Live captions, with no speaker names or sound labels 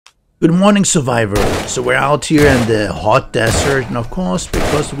Good morning, survivor. So we're out here in the hot desert, and of course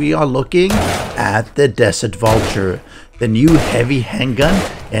because we are looking at the Desert Vulture, the new heavy handgun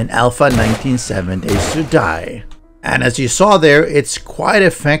in Alpha 19.7 Days to Die. And as you saw there, it's quite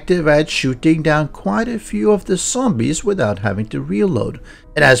effective at shooting down quite a few of the zombies without having to reload.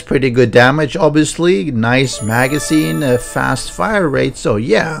 It has pretty good damage, obviously, nice magazine, a fast fire rate, so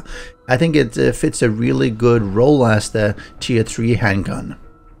yeah, I think it fits a really good role as the tier 3 handgun.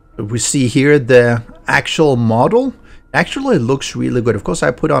 We see here the actual model. Actually, it looks really good. Of course, I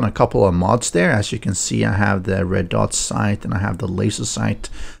put on a couple of mods there. As you can see, I have the red dot sight and I have the laser sight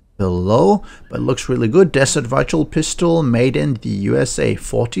below, but it looks really good. Desert Vulture pistol made in the USA,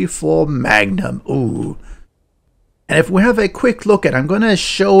 44 Magnum. Ooh. And if we have a quick look at, I'm going to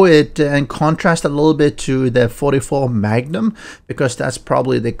show it and contrast a little bit to the 44 Magnum, because that's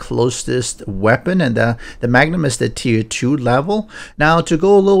probably the closest weapon, and the Magnum is the tier 2 level. Now, to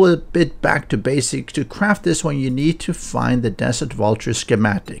go a little bit back to basic, to craft this one, you need to find the Desert Vulture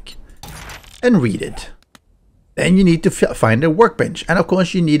schematic and read it. Then you need to find a workbench, and of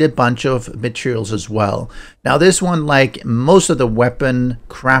course you need a bunch of materials as well. Now this one, like most of the weapon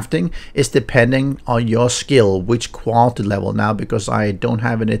crafting, is depending on your skill, which quality level. Now because I don't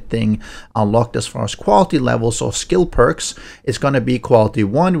have anything unlocked as far as quality levels or skill perks, it's going to be quality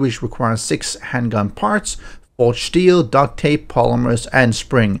 1, which requires 6 handgun parts, forged steel, duct tape, polymers, and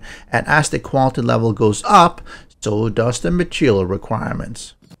spring. And as the quality level goes up, so does the material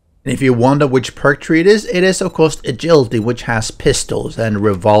requirements. And if you wonder which perk tree it is of course agility, which has pistols and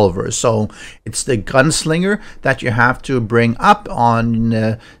revolvers. So it's the gunslinger that you have to bring up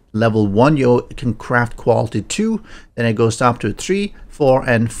on level 1. You can craft quality 2, then it goes up to 3, 4,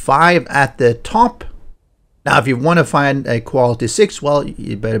 and 5 at the top. Now if you want to find a quality 6, well,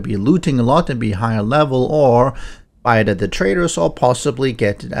 you better be looting a lot and be higher level, or buy it at the traders, or possibly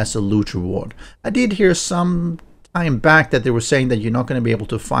get it as a loot reward. I did hear some time back that they were saying that you're not going to be able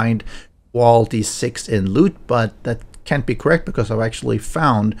to find quality 6 in loot, but that can't be correct because I've actually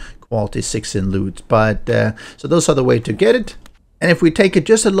found quality 6 in loot. But so those are the way to get it. And if we take it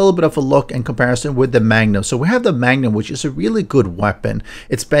just a little bit of a look in comparison with the Magnum. So we have the Magnum, which is a really good weapon.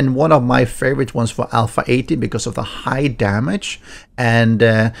 It's been one of my favorite ones for Alpha 18 because of the high damage. And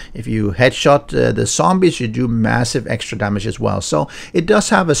if you headshot the zombies, you do massive extra damage as well. So it does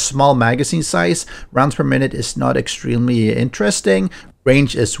have a small magazine size. Rounds per minute is not extremely interesting.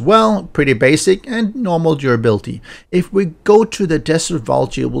 Range as well, pretty basic, and normal durability. If we go to the Desert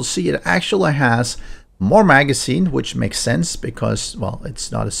Vulture, we'll see it actually has more magazine, which makes sense because, well,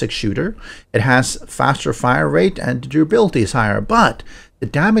 it's not a 6-shooter. It has faster fire rate and the durability is higher, but the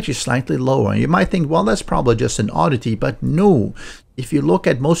damage is slightly lower. You might think, well, that's probably just an oddity, but no. If you look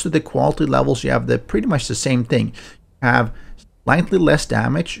at most of the quality levels, you have pretty much the same thing. You have slightly less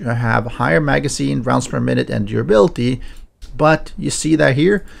damage, you have higher magazine, rounds per minute, and durability, but you see that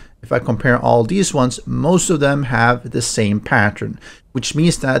here. If I compare all these ones, most of them have the same pattern, which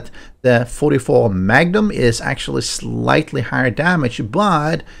means that the 44 Magnum is actually slightly higher damage.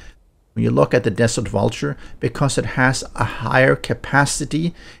 But when you look at the Desert Vulture, because it has a higher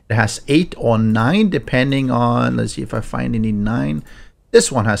capacity, it has 8 or 9 depending on, let's see if I find any 9.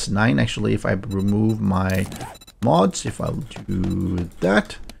 This one has 9 actually. If I remove my mods, if I do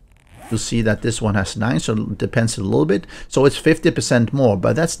that, you'll see that this one has 9, so it depends a little bit. So it's 50% more,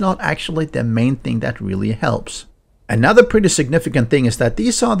 but that's not actually the main thing that really helps. Another pretty significant thing is that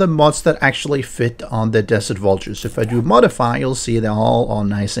these are the mods that actually fit on the Desert Vulture. So if I do modify, you'll see they're all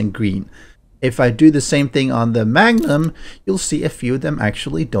nice and green. If I do the same thing on the Magnum, you'll see a few of them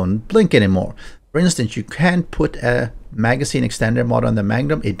actually don't blink anymore. For instance, you can't put a magazine extender mod on the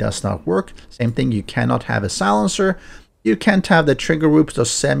Magnum. It does not work. Same thing, you cannot have a silencer. You can't have the trigger loops or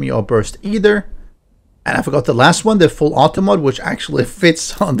semi or burst either. And I forgot the last one, the full auto mod, which actually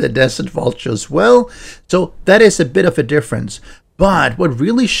fits on the Desert Vulture as well. So that is a bit of a difference. But what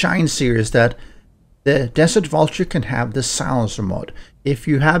really shines here is that the Desert Vulture can have the silencer mod. If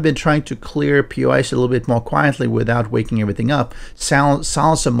you have been trying to clear POIs a little bit more quietly without waking everything up,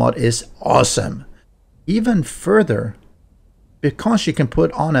 silencer mod is awesome. Even further, because you can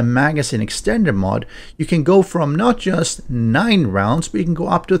put on a magazine extender mod, you can go from not just 9 rounds, but you can go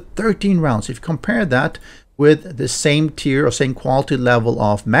up to 13 rounds. If you compare that with the same tier or same quality level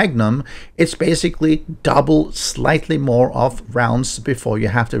of Magnum, it's basically double, slightly more of rounds before you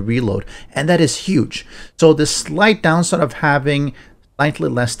have to reload. And that is huge. So the slight downside of having slightly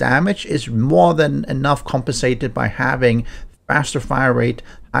less damage is more than enough compensated by having faster fire rate,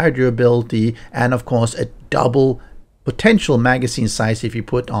 higher durability, and of course a double potential magazine size if you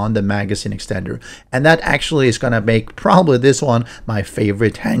put on the magazine extender. And that actually is going to make probably this one my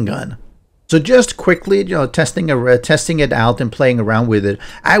favorite handgun. So just quickly, testing it out and playing around with it,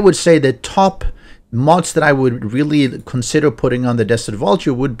 I would say the top mods that I would really consider putting on the Desert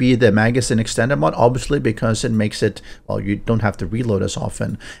Vulture would be the magazine extender mod, obviously, because it makes it, well, you don't have to reload as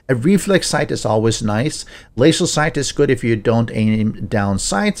often. A reflex sight is always nice. Laser sight is good if you don't aim down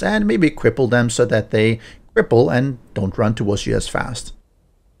sights, and maybe cripple them so that they cripple and don't run towards you as fast.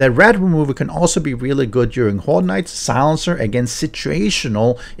 The rat remover can also be really good during horde nights. Silencer, again,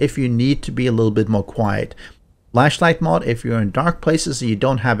 situational if you need to be a little bit more quiet. Flashlight mod, if you're in dark places and you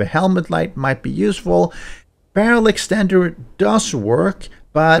don't have a helmet light, might be useful. Barrel extender does work,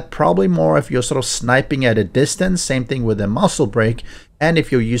 but probably more if you're sort of sniping at a distance. Same thing with a muzzle brake. And if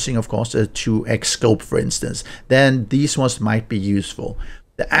you're using, of course, a 2x scope, for instance, then these ones might be useful.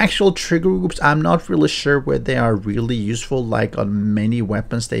 The actual trigger groups, I'm not really sure where they are really useful. Like on many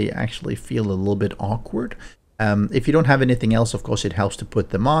weapons, they actually feel a little bit awkward. If you don't have anything else, of course, it helps to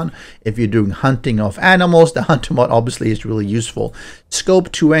put them on. If you're doing hunting of animals, the hunter mod obviously is really useful. Scope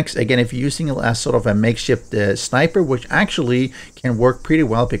 2x, again, if you're using it as sort of a makeshift sniper, which actually can work pretty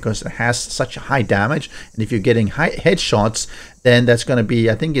well because it has such high damage. And if you're getting high headshots, then that's going to be,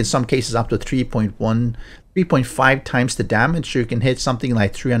 I think in some cases, up to 3.5 times the damage. So you can hit something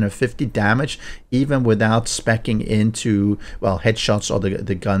like 350 damage, even without speccing into, well, headshots or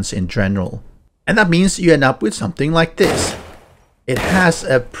the guns in general. And that means you end up with something like this. It has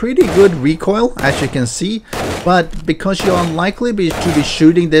a pretty good recoil, as you can see, but because you're unlikely to be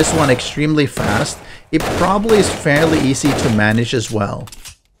shooting this one extremely fast, it probably is fairly easy to manage as well.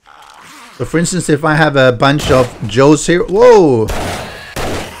 So for instance, if I have a bunch of Joes here, whoa!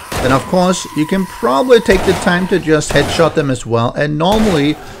 Then of course, you can probably take the time to just headshot them as well. And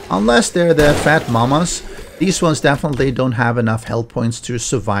normally, unless they're the fat mamas, these ones definitely don't have enough health points to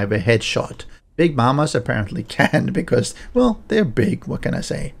survive a headshot. Big mamas apparently can because, well, they're big, what can I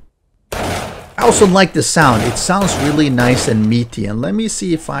say? I also like the sound. It sounds really nice and meaty. And let me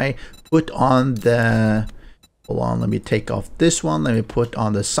see if I put on the... Hold on, let me take off this one. Let me put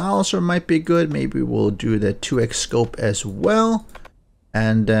on the silencer, might be good. Maybe we'll do the 2x scope as well.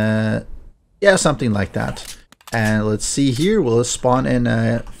 And yeah, something like that. And let's see here. We'll spawn in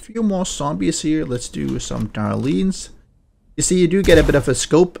a few more zombies here. Let's do some Darlenes. You see, you do get a bit of a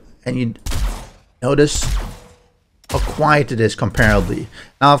scope and you... Notice how quiet it is comparably.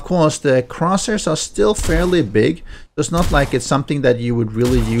 Now, of course, the crosshairs are still fairly big. It's not like it's something that you would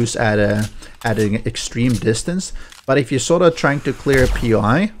really use at an extreme distance. But if you're sort of trying to clear a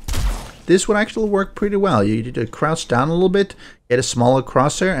POI, this would actually work pretty well. You need to crouch down a little bit, get a smaller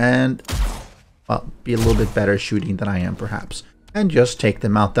crosshair, and well, be a little bit better shooting than I am, perhaps. And just take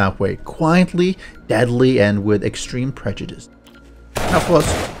them out that way, quietly, deadly, and with extreme prejudice. And of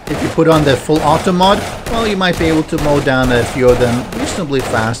course, if you put on the full auto mod, well, you might be able to mow down a few of them reasonably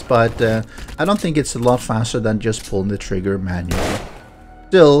fast, but I don't think it's a lot faster than just pulling the trigger manually.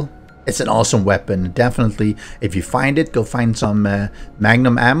 Still, it's an awesome weapon. Definitely, if you find it, go find some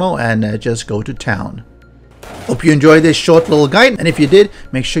Magnum ammo and just go to town. Hope you enjoyed this short little guide, and if you did,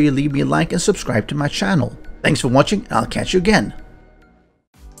 make sure you leave me a like and subscribe to my channel. Thanks for watching, and I'll catch you again.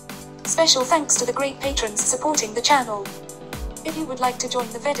 Special thanks to the great patrons supporting the channel. If you would like to join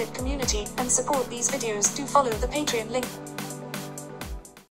the vetted community and support these videos, do follow the Patreon link.